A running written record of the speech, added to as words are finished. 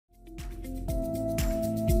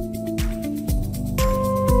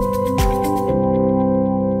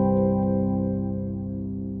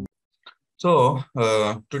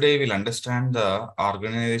Today we'll understand the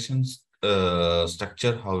organization's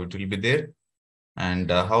structure, how it will be there, and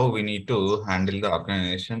how we need to handle the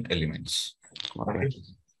organization elements. Okay.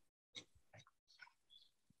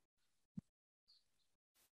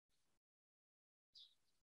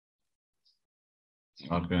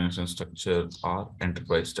 Organization structure or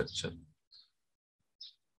enterprise structure.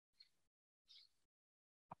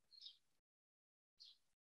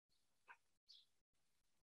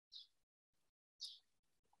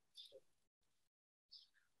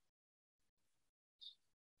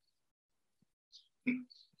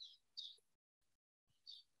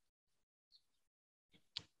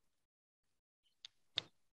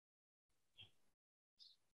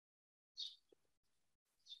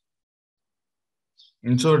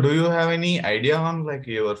 And so, do you have any idea on like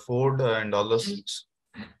your Ford and all those things?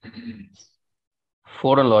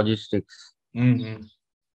 Ford and logistics. Mm-hmm.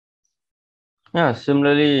 Yeah,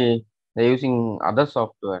 similarly, they're using other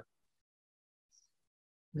software.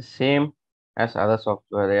 The same as other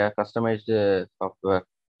software. They are customized software.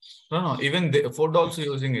 No, even Ford also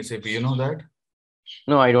using SAP. You know that?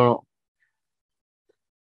 No, I don't know.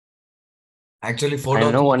 Actually, Ford I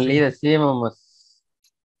also know only using. the SAPMM.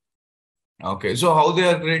 Okay, so how they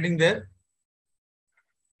are creating there?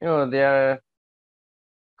 They are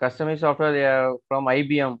customized software. They are from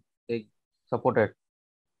IBM. They supported.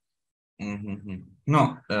 Mm-hmm.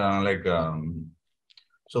 No,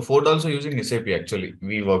 so Ford also using SAP actually.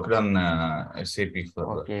 We worked on SAP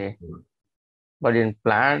for. Okay. But in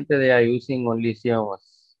plant, they are using only SAPMM.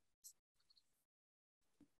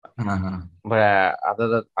 But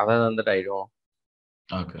other than that, I don't know.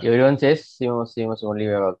 Okay. Everyone says SAPMM only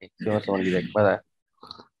we are working. SAPMM only like, but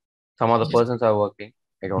some other persons are working.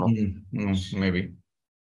 I don't know. Maybe.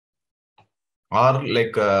 Or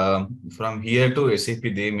like from here to SAP,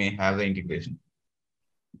 they may have the integration.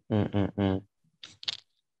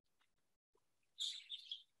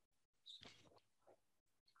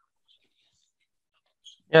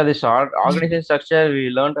 Yeah, this organization structure we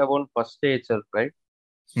learned about first day itself, right?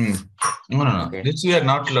 No. Okay. This we are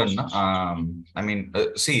not learn. I mean,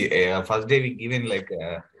 see, first day we given like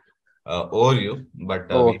overview, but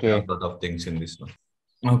we have Okay. a lot of things in this one.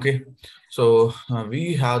 Okay, so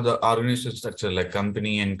we have the organization structure like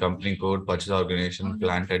company and company code, purchase organization,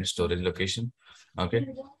 plant and storage location.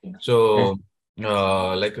 Okay, so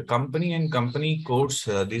like a company and company codes,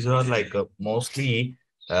 these are like mostly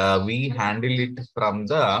we handle it from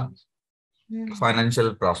the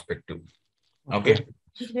financial perspective. Okay,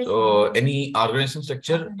 so any organization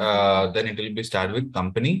structure, then it will be start with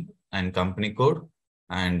company and company code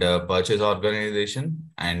and purchase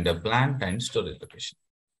organization and plant and storage location.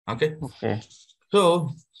 Okay. Okay.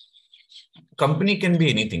 So company can be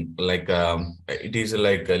anything like it is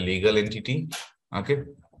like a legal entity. Okay.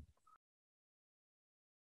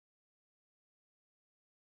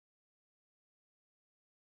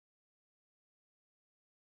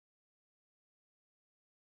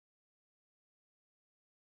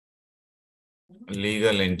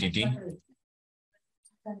 Legal entity.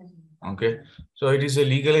 Okay. So it is a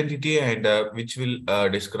legal entity and which will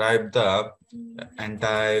describe the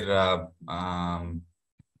entire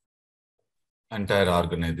entire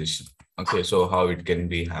organization. Okay, so how it can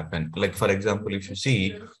be happen? Like for example, if you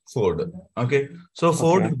see Ford, okay, so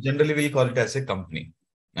Ford generally we call it as a company.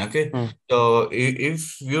 Okay, so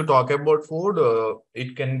if you talk about Ford,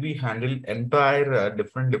 it can be handled entire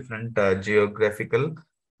different geographical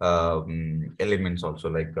elements also.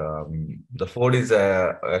 Like the Ford is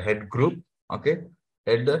a head group. Okay,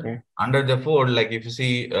 head under the Ford, like if you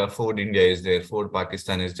see Ford India is there, Ford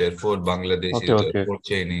Pakistan is there, Ford Bangladesh is there, Ford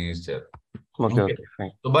China is there. Okay.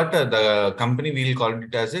 Fine. So, but the company will call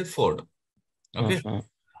it as a Ford. Okay.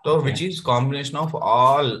 So, which is combination of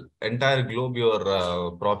all entire globe,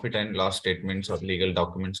 your profit and loss statements or legal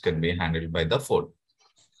documents can be handled by the Ford.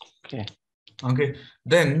 Okay. Okay.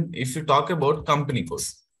 Then, if you talk about company code.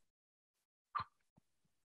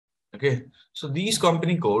 Okay. So, these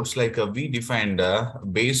company codes, like we defined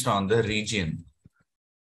based on the region.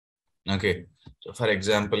 Okay. So, for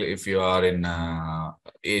example, if you are in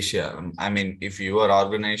Asia, I mean, if your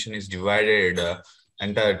organization is divided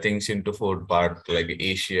entire things into four parts like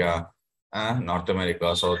Asia, North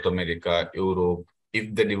America, South America, Europe,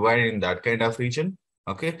 if they divide in that kind of region,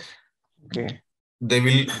 okay, they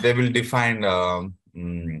will define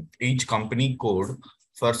each company code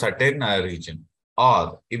for certain region.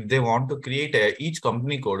 Or if they want to create each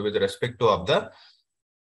company code with respect to of the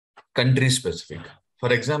country specific.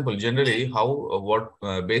 For example, generally how what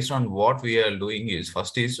based on what we are doing is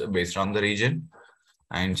first is based on the region,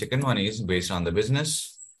 and second one is based on the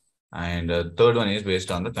business, and third one is based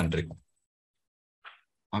on the country.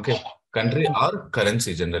 Okay, country or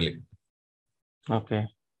currency generally. Okay.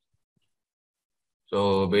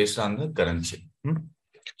 So based on the currency.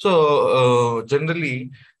 So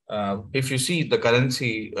generally, if you see the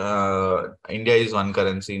currency, India is one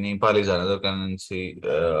currency, Nepal is another currency,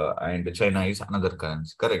 and China is another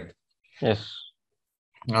currency. Correct. Yes.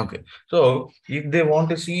 Okay. So if they want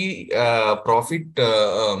to see profit,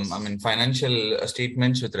 I mean financial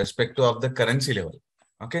statements with respect to of the currency level,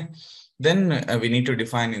 okay, then we need to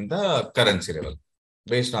define in the currency level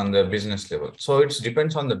based on the business level. So it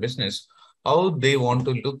depends on the business how they want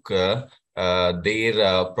to look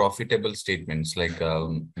their profitable statements like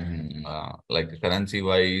currency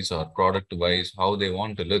wise or product wise, how they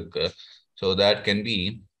want to look. So that can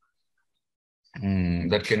be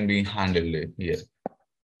handled here.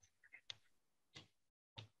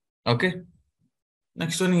 Okay.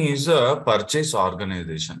 Next one is a purchase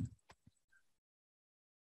organization.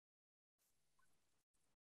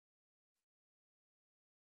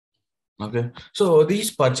 Okay. So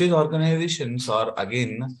these purchase organizations are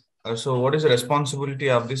again, so what is the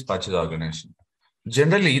responsibility of this purchase organization?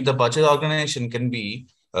 Generally, the purchase organization can be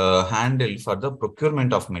handled for the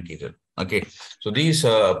procurement of material. Okay. So these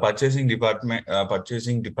purchasing department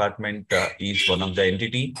is one of the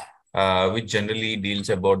entity which generally deals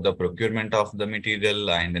about the procurement of the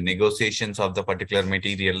material and the negotiations of the particular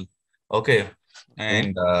material. Okay.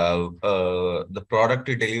 And the product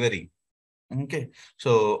delivery. Okay.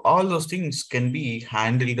 So all those things can be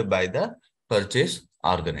handled by the purchase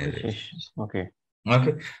organization. Okay.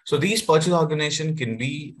 Okay. So these purchase organization can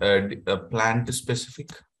be plant specific.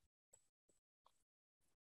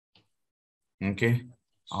 Okay.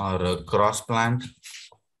 Or cross plant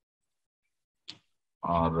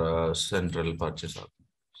or central purchase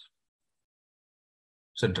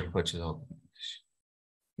organization.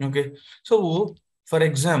 Okay. So for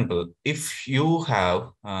example, if you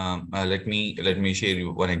have let me share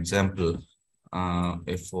you one example.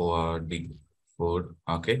 Ford,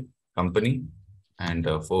 okay, company, and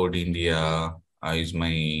Ford India is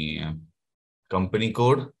my company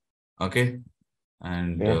code, okay,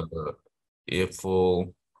 and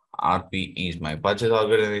FORP is my purchase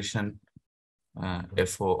organization,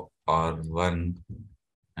 FOR1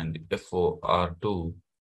 and FOR2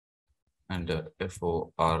 and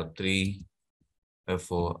FOR3,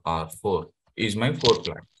 FOR4 is my Ford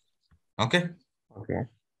plant. Okay. Okay.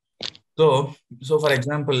 So for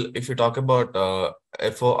example, if you talk about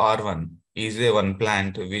FOR1 is a one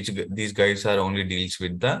plant which these guys are only deals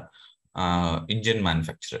with the engine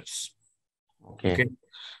manufacturers. Okay.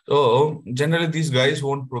 So generally these guys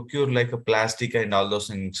won't procure like a plastic and all those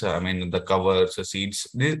things. I mean the covers, the seats.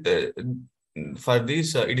 For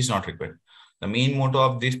this, it is not required. The main motto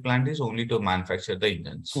of this plant is only to manufacture the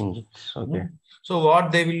engines. Okay. So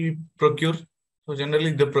what they will procure? So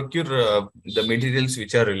generally they procure the materials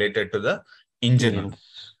which are related to the engine.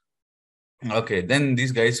 Okay, then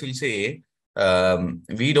these guys will say,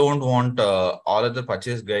 we don't want all other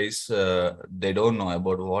purchase guys, they don't know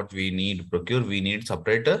about what we need procure. We need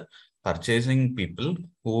separate purchasing people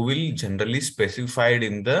who will generally specified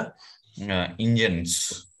in the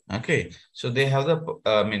engines. Okay, so they have the,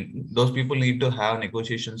 I mean, those people need to have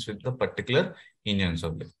negotiations with the particular engines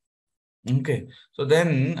of them. Okay, so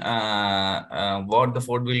then what the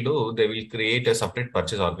Ford will do, they will create a separate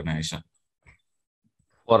purchase organization.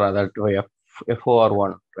 For other two,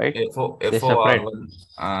 FOR1, right? FOR1,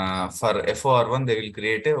 for FOR1, they will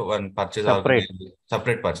create a one purchase organization,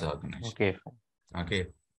 separate purchase organization. Okay. Okay.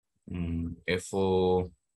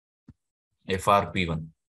 FRP1.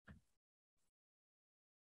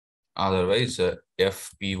 Otherwise,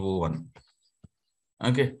 FPO1.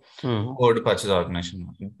 Okay. Code purchase organization.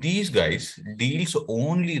 These guys deals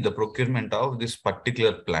only the procurement of this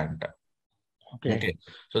particular plant. Okay.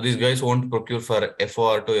 So these guys won't procure for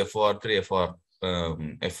FOR2, FOR3,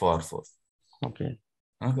 FOR4. Okay.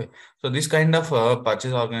 Okay. So this kind of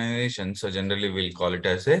purchase organizations generally we'll call it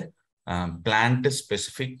as a plant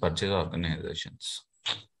specific purchase organizations.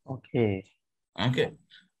 Okay. Okay.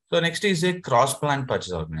 So next is a cross plant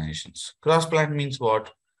purchase organizations. Cross plant means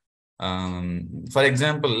what? For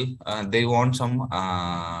example, they want some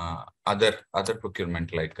other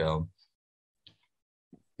procurement like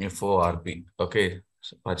FORP. Okay,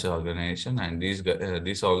 so purchase organization, and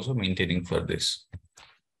these also maintaining for this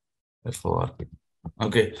FORP.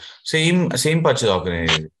 Okay, same purchase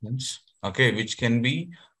organizations. Okay, which can be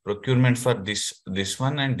procurement for this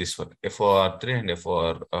one and this one, FOR3 and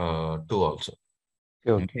FOR2 also.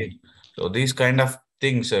 Okay. So these kind of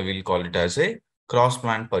things we'll call it as a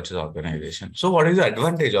cross-plant purchase organization. So what is the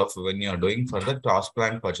advantage of when you are doing for the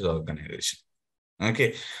cross-plant purchase organization?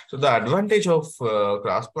 Okay, so the advantage of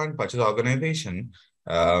cross-plant purchase organization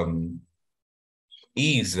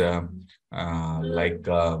is for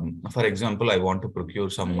example, I want to procure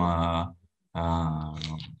some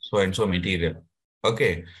so and so material.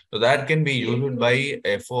 Okay, so that can be used by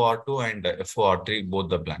FOR2 and FOR3, both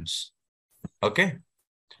the plants. Okay.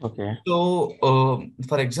 Okay. So,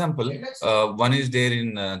 for example, one is there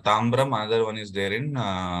in Tambram, another one is there in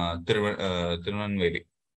Tirunelveli.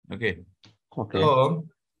 Okay. Okay. So,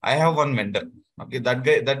 I have one vendor. Okay,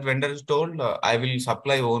 that vendor is told I will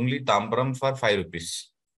supply only Tambram for 5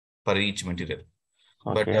 rupees for each material.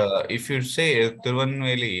 But Okay. if you say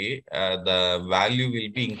Tirunelveli, the value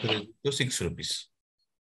will be increased to 6 rupees.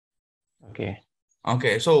 Okay.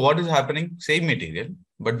 Okay, so what is happening? Same material,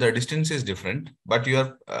 but the distance is different. But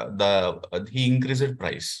your he increased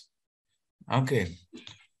price. Okay,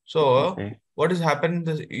 so Okay. what is happening?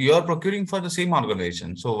 You are procuring for the same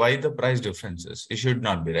organization. So why the price differences? It should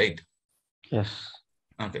not be, right. Yes.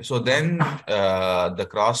 Okay, so then the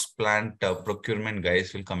cross plant procurement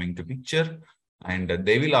guys will come into picture, and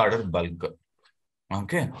they will order bulk.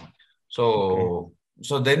 Okay,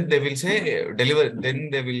 so then they will say deliver. Then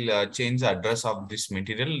they will change the address of this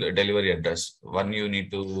material, delivery address. One you need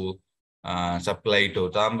to supply to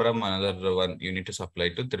Tambram, another one you need to supply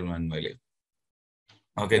to Tirunelveli.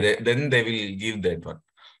 Okay, then they will give that one.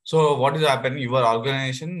 So what is happening? Your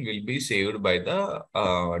organization will be saved by the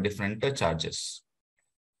different charges.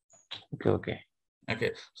 Okay. Okay.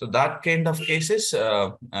 Okay, so that kind of cases,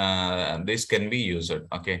 this can be used.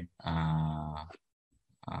 Okay,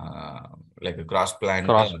 like a cross plant.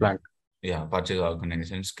 Yeah, purchase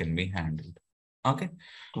organizations can be handled. Okay.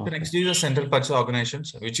 So next is the central purchase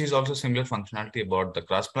organizations, which is also similar functionality about the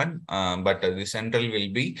cross plant, but the central will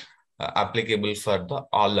be applicable for the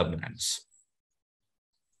all the brands.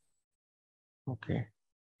 Okay.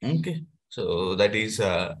 Okay. So that is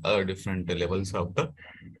different levels of the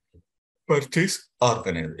purchase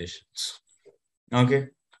organizations. Okay.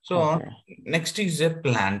 So next is a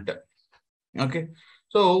plant. Okay.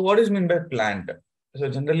 So what is meant by plant? So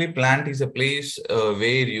generally, plant is a place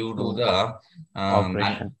where you do the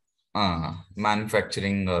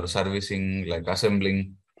manufacturing or servicing, like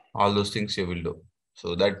assembling, all those things you will do.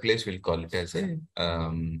 So that place we'll call it as a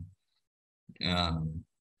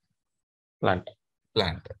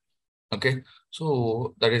plant. Okay.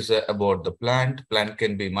 So that is about the plant. Plant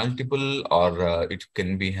can be multiple, or it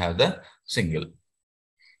can be have the single.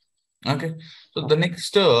 Okay. So the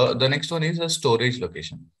next one is a storage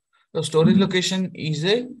location. The storage location is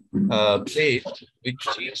a place which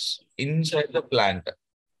is inside the plant.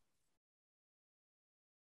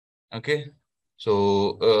 Okay.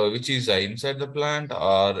 So which is inside the plant,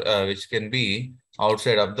 or which can be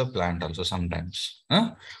outside of the plant also sometimes.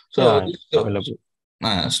 So available.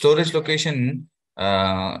 Storage location,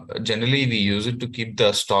 generally we use it to keep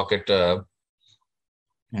the stock at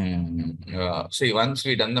see, once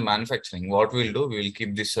we done the manufacturing, what we'll do, we will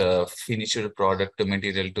keep this finished product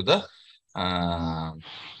material to the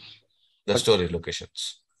storage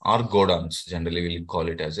locations or godowns. Generally, we'll call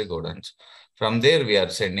it as a godowns. From there, we are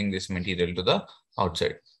sending this material to the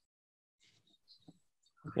outside.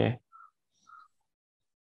 Okay.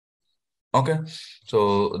 Okay,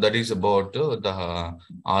 so that is about the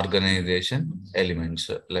organization elements,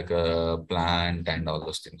 like a plant and all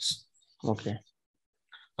those things. Okay.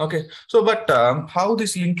 Okay, so but how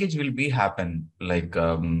this linkage will be happen, like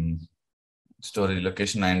storage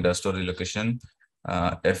location and storage location,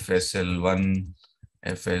 FSL1,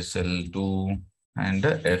 FSL2, and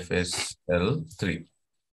FSL3,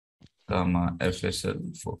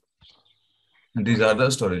 FSL4. These are the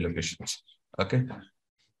storage locations. Okay,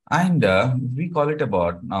 and we call it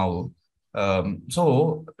about now.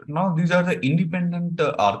 So now these are the independent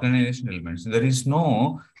organization elements. There is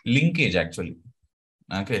no linkage actually.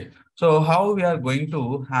 Okay, so how we are going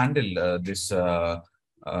to handle this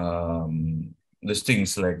these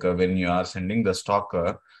things, like when you are sending the stock,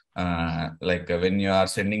 like when you are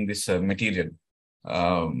sending this material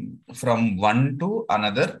from one to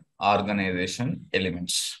another organization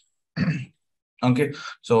elements. Okay,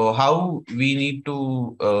 so how we need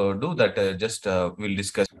to do that, just we'll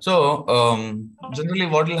discuss. So generally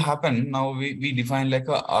what will happen now, we define like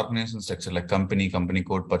a organization structure, like company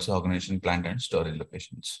code, purchase organization, plant and storage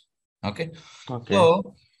locations. Okay.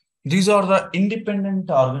 So these are the independent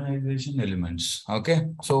organization elements. Okay,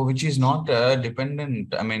 so which is not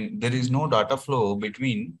dependent. I mean, there is no data flow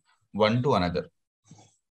between one to another.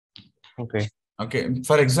 Okay.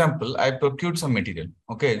 For example, I procured some material.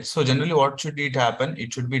 Okay. So generally what should it happen?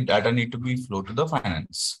 It should be data need to be flow to the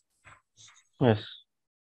finance. Yes.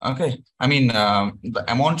 Okay. I mean, the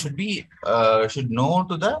amount should be should know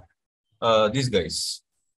to the these guys.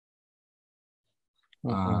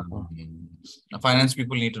 Mm-hmm. Finance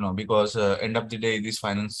people need to know because end of the day, these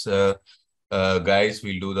finance guys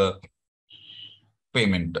will do the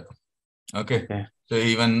payment. Okay. Okay. So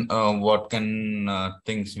even what can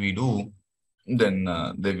things we do, then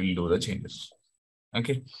they will do the changes.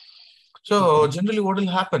 Okay. So Okay. generally, what will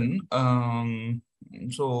happen?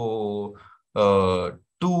 So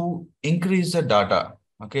to increase the data,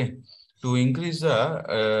 okay, to increase the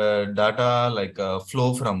data like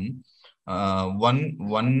flow from one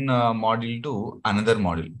module to another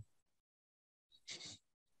module.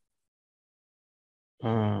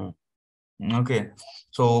 Mm. Okay,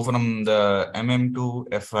 so from the MM to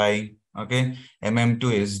FI, okay, MM to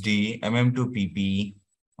SD, MM to PP,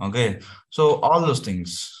 okay, so all those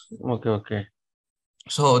things. Okay. Okay.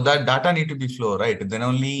 So that data need to be flow, right? Then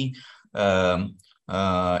only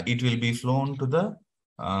it will be flown to the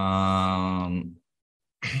um,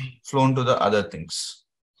 flown to the other things.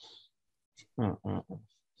 Mm-hmm.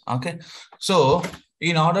 Okay, so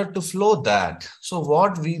in order to flow that, so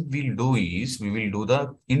what we will do is we will do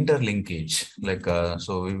the interlinkage, like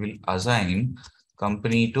so we will assign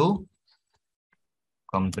company to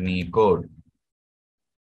company code.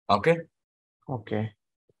 Okay, Okay.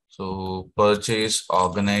 so purchase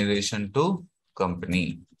organization to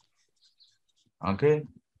company. Okay,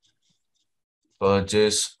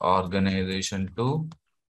 purchase organization to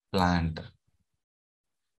plant,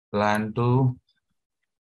 plant to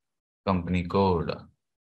company code.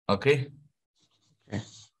 Okay, Okay.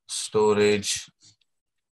 storage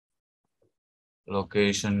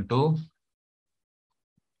location to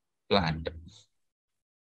plant.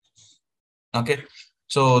 Okay,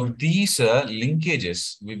 so these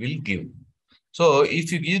linkages we will give. So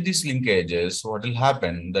if you give these linkages, what will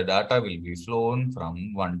happen? The data will be flown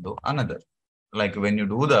from one to another. Like when you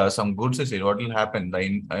do the some goods sale, what will happen? The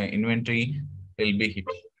inventory will be hit.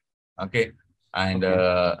 Okay, and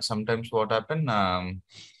Okay. sometimes what happen?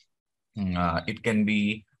 It can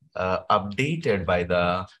be updated by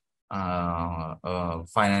the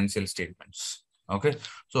financial statements. Okay,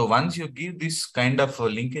 so once you give this kind of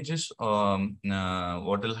linkages,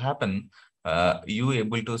 what will happen? You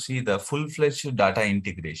able to see the full-fledged data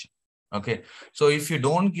integration. Okay, so if you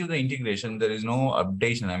don't give the integration, there is no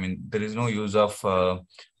updation. I mean, there is no use of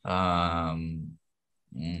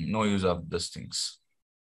no use of these things.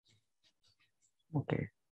 Okay.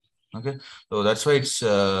 Okay, so that's why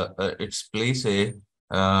it's plays a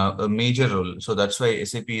major role. So that's why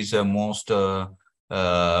SAP is a most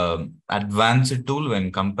advanced tool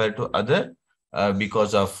when compared to other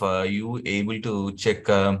because of you able to check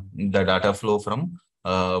the data flow from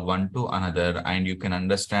one to another, and you can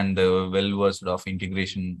understand the well versed of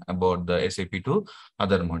integration about the SAP to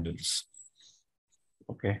other modules.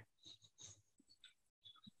 Okay.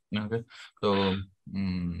 Okay, so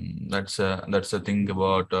that's the thing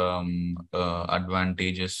about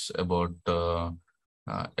advantages about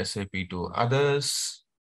SAP to others.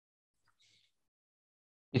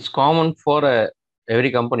 It's common for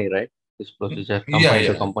every company, right? This procedure, Yeah, company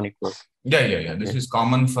to yeah, company code. yeah. This Okay. is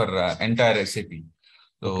common for entire SAP.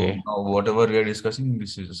 So Okay. now whatever we are discussing,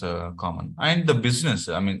 this is common. And the business,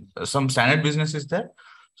 I mean, some standard business is there.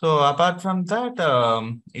 So apart from that,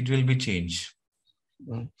 it will be changed.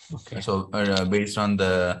 Okay. So based on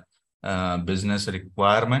the business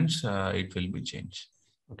requirements, it will be changed.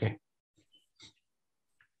 Okay.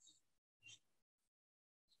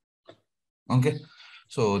 Okay,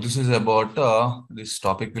 so this is about this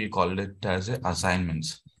topic. We'll call it as a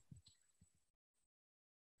assignments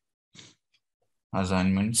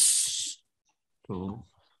to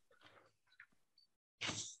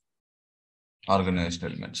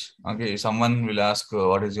organizational elements. Okay, someone will ask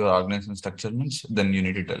what is your organization structure means, then you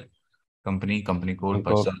need to tell company, company code,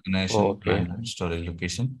 My purchase code. Oh, organization, okay. plant, and storage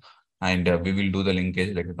location. And we will do the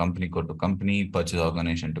linkage like a company code to company, purchase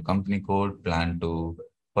organization to company code, plant to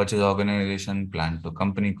purchase organization, plant to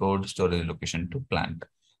company code, storage location to plant.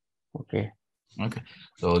 Okay. Okay,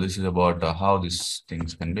 so this is about how these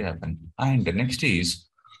things can be happen. And the next is,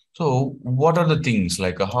 so what are the things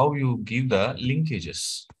like how you give the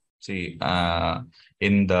linkages? See,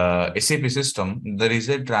 in the SAP system, there is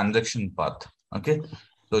a transaction path. Okay,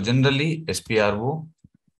 so generally SPRO,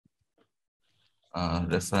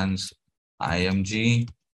 reference IMG,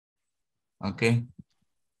 okay,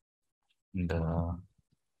 and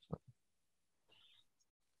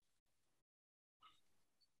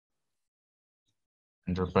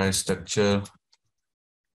enterprise structure,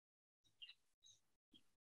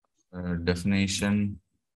 definition,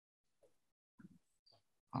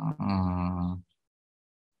 uh,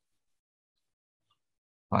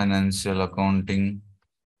 Financial accounting,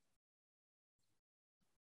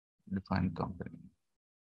 define company.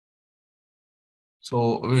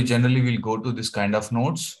 So we generally will go to this kind of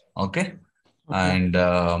notes, okay? And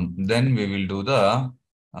then we will do the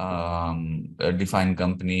define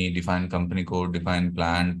company code, define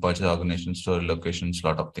plan, purchase organization, store locations,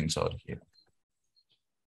 lot of things over here.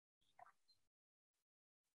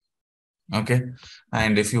 Okay,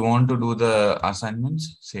 and if you want to do the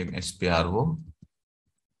assignments, same SPRO.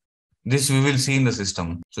 This we will see in the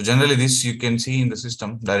system. So generally this you can see in the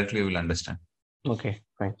system, directly you will understand. Okay,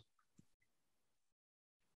 fine.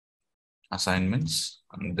 Assignments,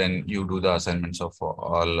 and then you do the assignments of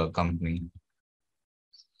all company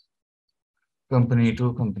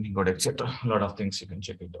to company code, etc. A lot of things you can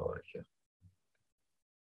check it over here.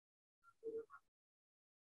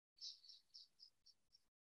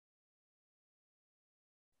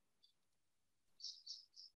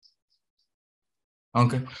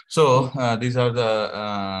 Okay, so these are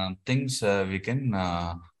the things we can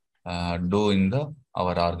do in the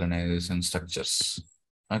our organization structures.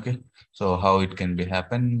 Okay, so how it can be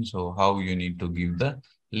happen, so how you need to give the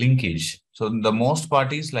linkage. So the most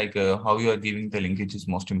part is like how you are giving the linkage is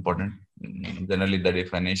most important. Generally the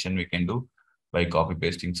definition we can do by copy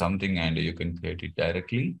pasting something and you can create it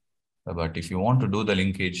directly. But if you want to do the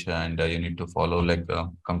linkage and you need to follow like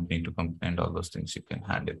company to company and all those things, you can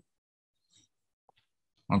handle.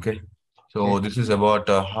 Okay, so this is about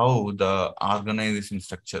how the organization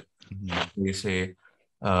structure plays a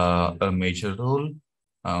major role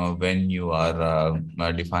when you are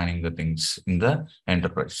defining the things in the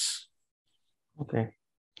enterprise. Okay.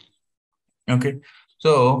 Okay,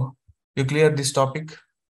 so you clear this topic?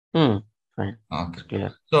 Fine. Okay.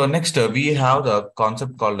 Clear. So next we have the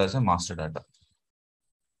concept called as a master data.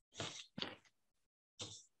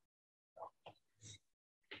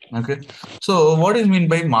 Okay, so what is mean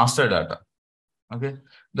by master data? Okay,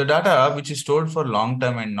 the data which is stored for long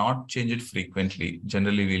time and not changed frequently,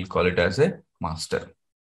 generally we'll call it as a master.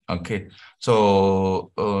 Okay,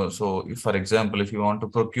 so so if, for example, if you want to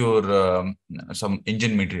procure some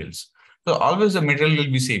engine materials, so always the material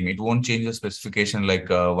will be same. It won't change the specification like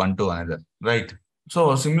one to another, right?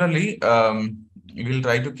 So similarly, we will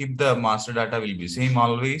try to keep the master data will be same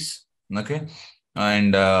always. Okay,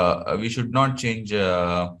 and we should not change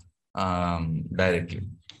directly.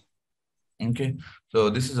 Okay, so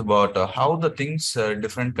this is about how the things,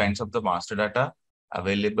 different kinds of the master data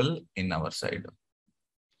available in our side.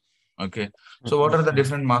 Okay, so what are the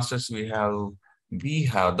different masters we have? We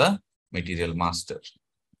have the material master.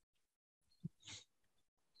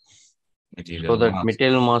 So that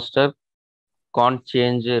material master can't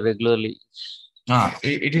change regularly.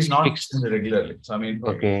 It is not fixed regularly. So I mean,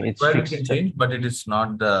 okay, it's it fixed. can change, but it is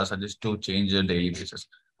not suggest to change a daily basis.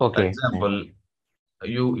 For Okay. example,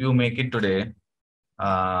 you make it today,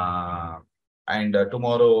 and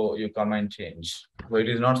tomorrow you come and change. So it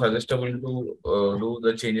is not suggestible to do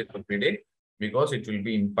the changes every day because it will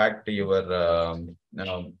be impact your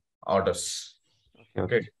orders.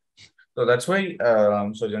 Okay. So that's why.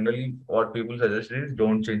 So generally, what people suggest is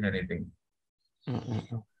don't change anything.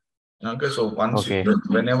 Okay. So once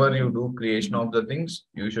whenever you do creation of the things,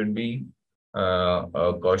 you should be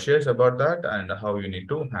cautious about that and how you need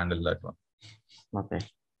to handle that one. Okay.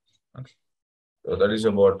 So that is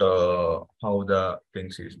about how the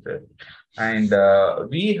things is there. And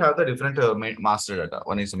we have the different master data.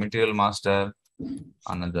 One is material master,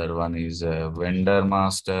 another one is vendor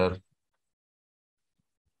master,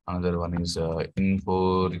 another one is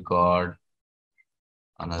info record,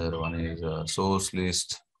 another one is source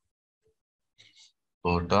list,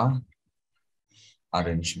 quota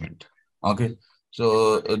arrangement. Okay,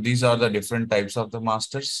 so these are the different types of the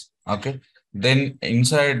masters. Okay, then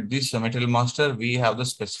inside this material master, we have the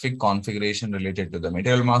specific configuration related to the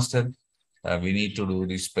material master. We need to do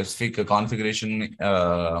the specific configuration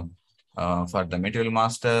for the material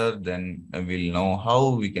master. Then we'll know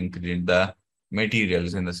how we can create the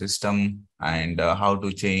materials in the system and how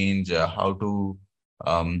to change, how to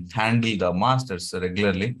handle the masters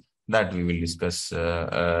regularly. That we will discuss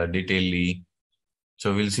detailedly.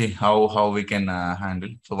 So we'll see how we can handle.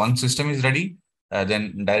 So once system is ready,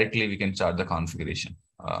 then directly we can start the configuration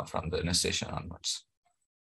from the next session onwards.